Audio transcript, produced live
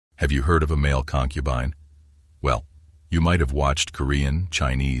Have you heard of a male concubine? Well, you might have watched Korean,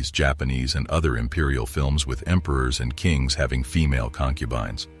 Chinese, Japanese, and other imperial films with emperors and kings having female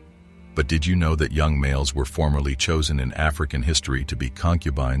concubines. But did you know that young males were formerly chosen in African history to be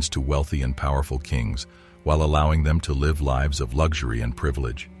concubines to wealthy and powerful kings, while allowing them to live lives of luxury and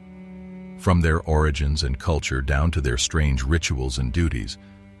privilege? From their origins and culture down to their strange rituals and duties,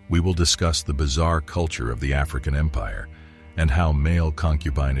 we will discuss the bizarre culture of the African Empire and how male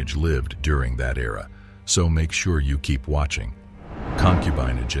concubinage lived during that era, so make sure you keep watching.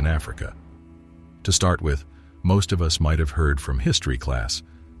 Concubinage in Africa. To start with, most of us might have heard from history class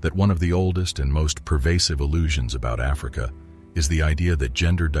that one of the oldest and most pervasive illusions about Africa is the idea that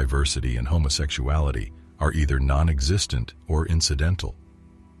gender diversity and homosexuality are either non-existent or incidental.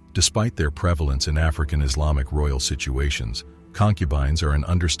 Despite their prevalence in African Islamic royal situations, concubines are an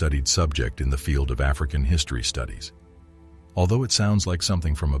understudied subject in the field of African history studies. Although it sounds like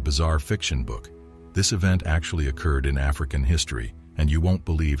something from a bizarre fiction book, this event actually occurred in African history, and you won't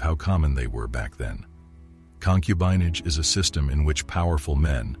believe how common they were back then. Concubinage is a system in which powerful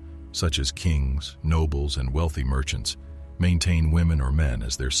men, such as kings, nobles, and wealthy merchants, maintain women or men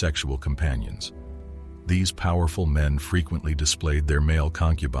as their sexual companions. These powerful men frequently displayed their male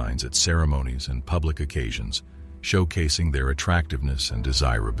concubines at ceremonies and public occasions, showcasing their attractiveness and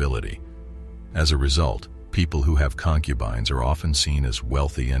desirability. As a result, people who have concubines are often seen as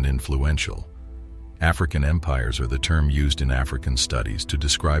wealthy and influential. African empires are the term used in African studies to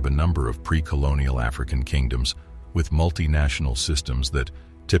describe a number of pre-colonial African kingdoms with multinational systems that,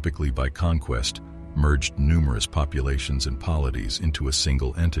 typically by conquest, merged numerous populations and polities into a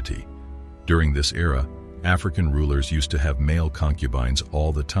single entity. During this era, African rulers used to have male concubines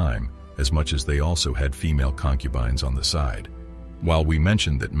all the time, as much as they also had female concubines on the side. While we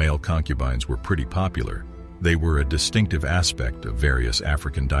mentioned that male concubines were pretty popular, they were a distinctive aspect of various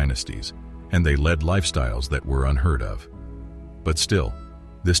African dynasties, and they led lifestyles that were unheard of. But still,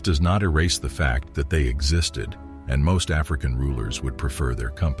 this does not erase the fact that they existed, and most African rulers would prefer their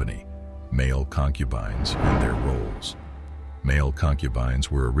company, male concubines, and their roles. Male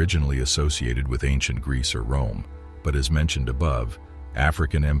concubines were originally associated with ancient Greece or Rome, but as mentioned above,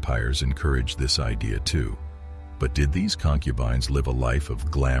 African empires encouraged this idea too. But did these concubines live a life of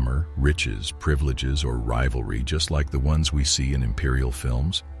glamour, riches, privileges, or rivalry just like the ones we see in imperial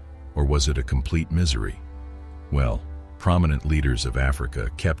films? Or was it a complete misery? Well, prominent leaders of Africa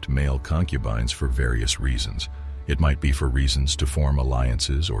kept male concubines for various reasons. It might be for reasons to form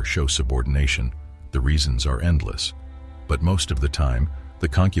alliances or show subordination. The reasons are endless. But most of the time, the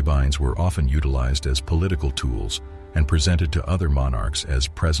concubines were often utilized as political tools and presented to other monarchs as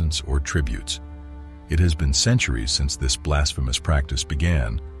presents or tributes. It has been centuries since this blasphemous practice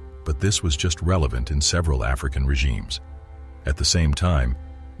began, but this was just relevant in several African regimes. At the same time,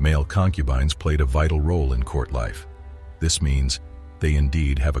 male concubines played a vital role in court life. This means they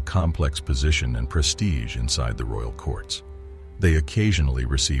indeed have a complex position and prestige inside the royal courts. They occasionally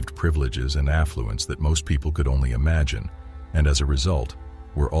received privileges and affluence that most people could only imagine, and as a result,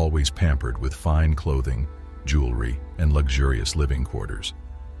 were always pampered with fine clothing, jewelry, and luxurious living quarters.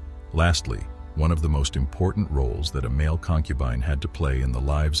 Lastly, one of the most important roles that a male concubine had to play in the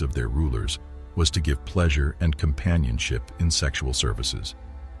lives of their rulers was to give pleasure and companionship in sexual services.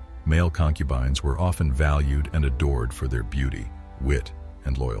 Male concubines were often valued and adored for their beauty, wit,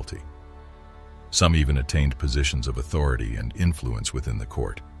 and loyalty. Some even attained positions of authority and influence within the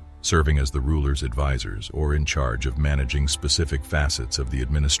court, serving as the ruler's advisors or in charge of managing specific facets of the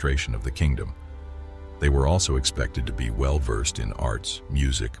administration of the kingdom. They were also expected to be well-versed in arts,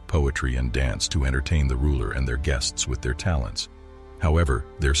 music, poetry, and dance to entertain the ruler and their guests with their talents. However,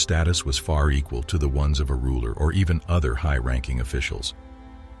 their status was far equal to the ones of a ruler or even other high-ranking officials.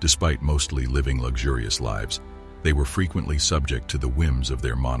 Despite mostly living luxurious lives, they were frequently subject to the whims of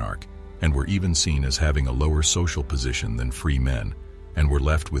their monarch and were even seen as having a lower social position than free men, and were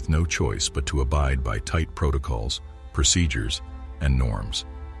left with no choice but to abide by tight protocols, procedures, and norms.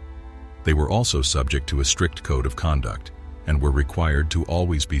 They were also subject to a strict code of conduct and were required to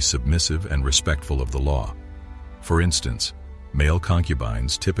always be submissive and respectful of the law. For instance, male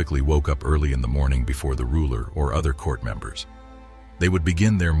concubines typically woke up early in the morning before the ruler or other court members. They would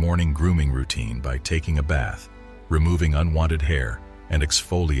begin their morning grooming routine by taking a bath, removing unwanted hair, and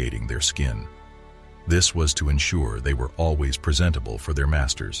exfoliating their skin. This was to ensure they were always presentable for their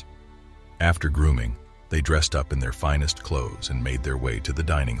masters. After grooming, they dressed up in their finest clothes and made their way to the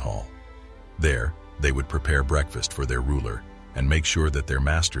dining hall. There, they would prepare breakfast for their ruler and make sure that their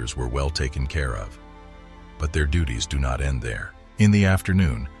masters were well taken care of. But their duties do not end there. In the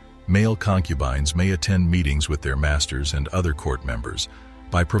afternoon, male concubines may attend meetings with their masters and other court members,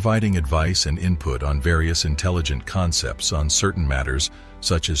 by providing advice and input on various intelligent concepts on certain matters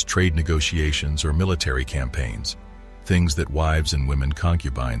such as trade negotiations or military campaigns, things that wives and women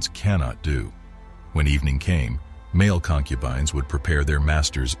concubines cannot do. When evening came, male concubines would prepare their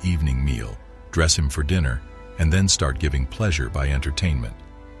master's evening meal, dress him for dinner, and then start giving pleasure by entertainment.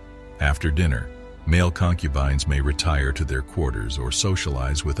 After dinner, male concubines may retire to their quarters or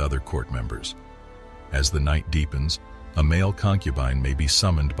socialize with other court members. As the night deepens, a male concubine may be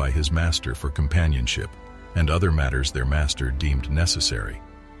summoned by his master for companionship and other matters their master deemed necessary.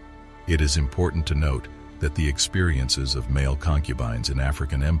 It is important to note that the experiences of male concubines in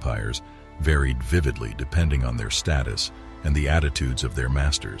African empires varied vividly depending on their status and the attitudes of their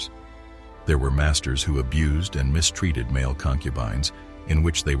masters. There were masters who abused and mistreated male concubines, in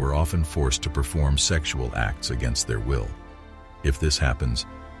which they were often forced to perform sexual acts against their will. If this happens,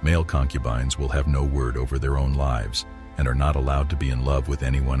 male concubines will have no word over their own lives and are not allowed to be in love with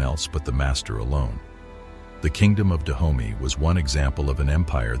anyone else but the master alone. The kingdom of Dahomey was one example of an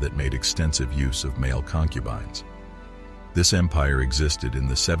empire that made extensive use of male concubines. This empire existed in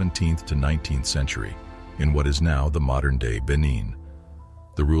the 17th to 19th century, in what is now the modern-day Benin.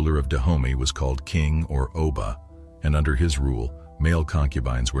 The ruler of Dahomey was called king or Oba, and under his rule, male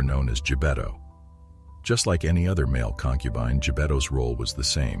concubines were known as Gebeto. Just like any other male concubine, Gebeto's role was the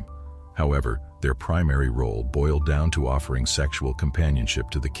same. However, their primary role boiled down to offering sexual companionship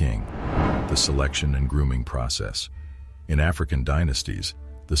to the king. The selection and grooming process. In African dynasties,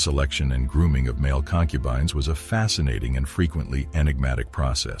 the selection and grooming of male concubines was a fascinating and frequently enigmatic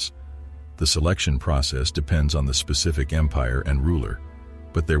process. The selection process depends on the specific empire and ruler,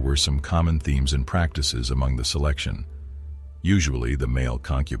 but there were some common themes and practices among the selection. Usually, the male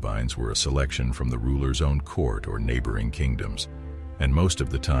concubines were a selection from the ruler's own court or neighboring kingdoms, and most of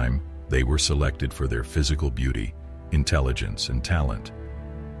the time, they were selected for their physical beauty, intelligence, and talent.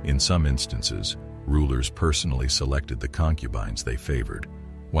 In some instances, rulers personally selected the concubines they favored,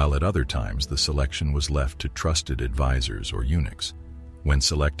 while at other times the selection was left to trusted advisors or eunuchs. When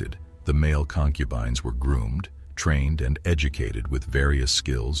selected, the male concubines were groomed, trained, and educated with various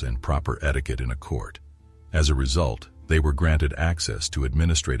skills and proper etiquette in a court. As a result, they were granted access to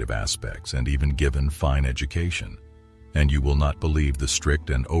administrative aspects and even given fine education. And you will not believe the strict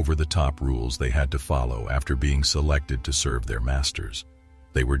and over-the-top rules they had to follow after being selected to serve their masters.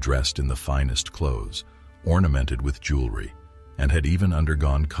 They were dressed in the finest clothes, ornamented with jewelry, and had even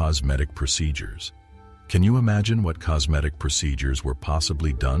undergone cosmetic procedures. Can you imagine what cosmetic procedures were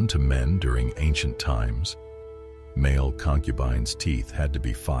possibly done to men during ancient times? Male concubines' teeth had to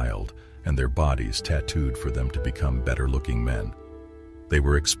be filed and their bodies tattooed for them to become better-looking men. They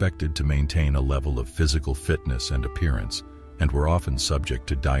were expected to maintain a level of physical fitness and appearance, and were often subject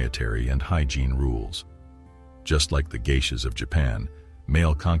to dietary and hygiene rules. Just like the geishas of Japan,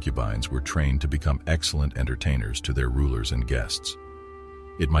 male concubines were trained to become excellent entertainers to their rulers and guests.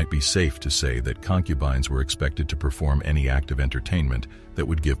 It might be safe to say that concubines were expected to perform any act of entertainment that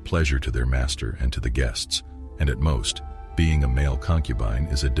would give pleasure to their master and to the guests, and at most, being a male concubine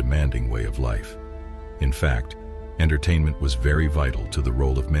is a demanding way of life. In fact, entertainment was very vital to the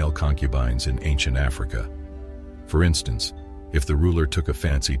role of male concubines in ancient Africa. For instance, if the ruler took a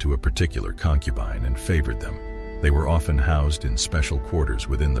fancy to a particular concubine and favored them, they were often housed in special quarters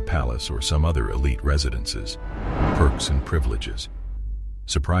within the palace or some other elite residences. Perks and privileges.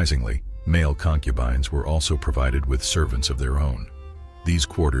 Surprisingly, male concubines were also provided with servants of their own. These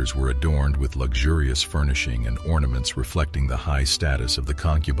quarters were adorned with luxurious furnishing and ornaments reflecting the high status of the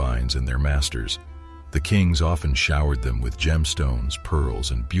concubines and their masters. The kings often showered them with gemstones,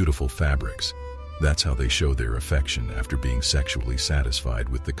 pearls, and beautiful fabrics. That's how they show their affection after being sexually satisfied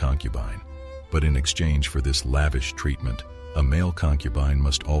with the concubine. But in exchange for this lavish treatment, a male concubine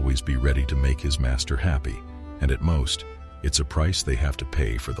must always be ready to make his master happy, and at most, it's a price they have to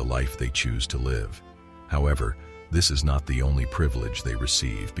pay for the life they choose to live. However, this is not the only privilege they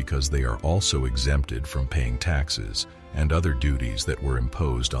receive, because they are also exempted from paying taxes and other duties that were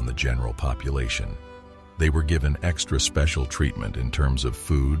imposed on the general population. They were given extra special treatment in terms of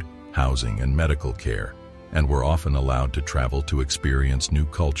food, housing, and medical care, and were often allowed to travel to experience new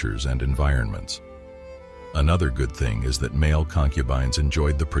cultures and environments. Another good thing is that male concubines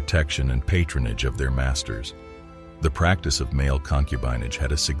enjoyed the protection and patronage of their masters. The practice of male concubinage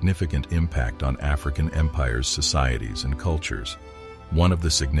had a significant impact on African empires' societies and cultures. One of the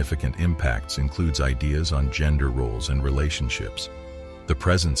significant impacts includes ideas on gender roles and relationships. The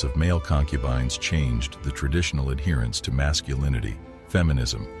presence of male concubines changed the traditional adherence to masculinity,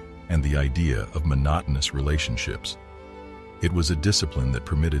 feminism, and the idea of monotonous relationships. It was a discipline that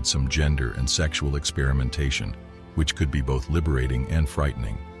permitted some gender and sexual experimentation, which could be both liberating and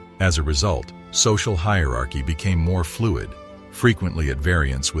frightening. As a result, social hierarchy became more fluid, frequently at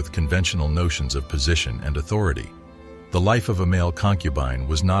variance with conventional notions of position and authority. The life of a male concubine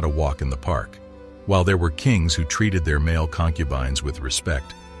was not a walk in the park. While there were kings who treated their male concubines with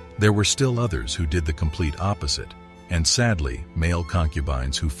respect, there were still others who did the complete opposite, and sadly, male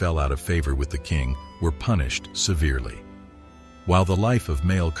concubines who fell out of favor with the king were punished severely. While the life of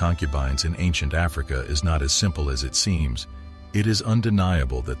male concubines in ancient Africa is not as simple as it seems, it is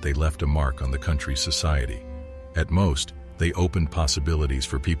undeniable that they left a mark on the country's society. At most, they opened possibilities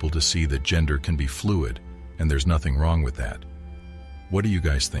for people to see that gender can be fluid, and there's nothing wrong with that. What do you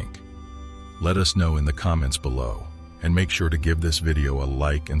guys think? Let us know in the comments below, and make sure to give this video a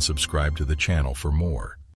like and subscribe to the channel for more.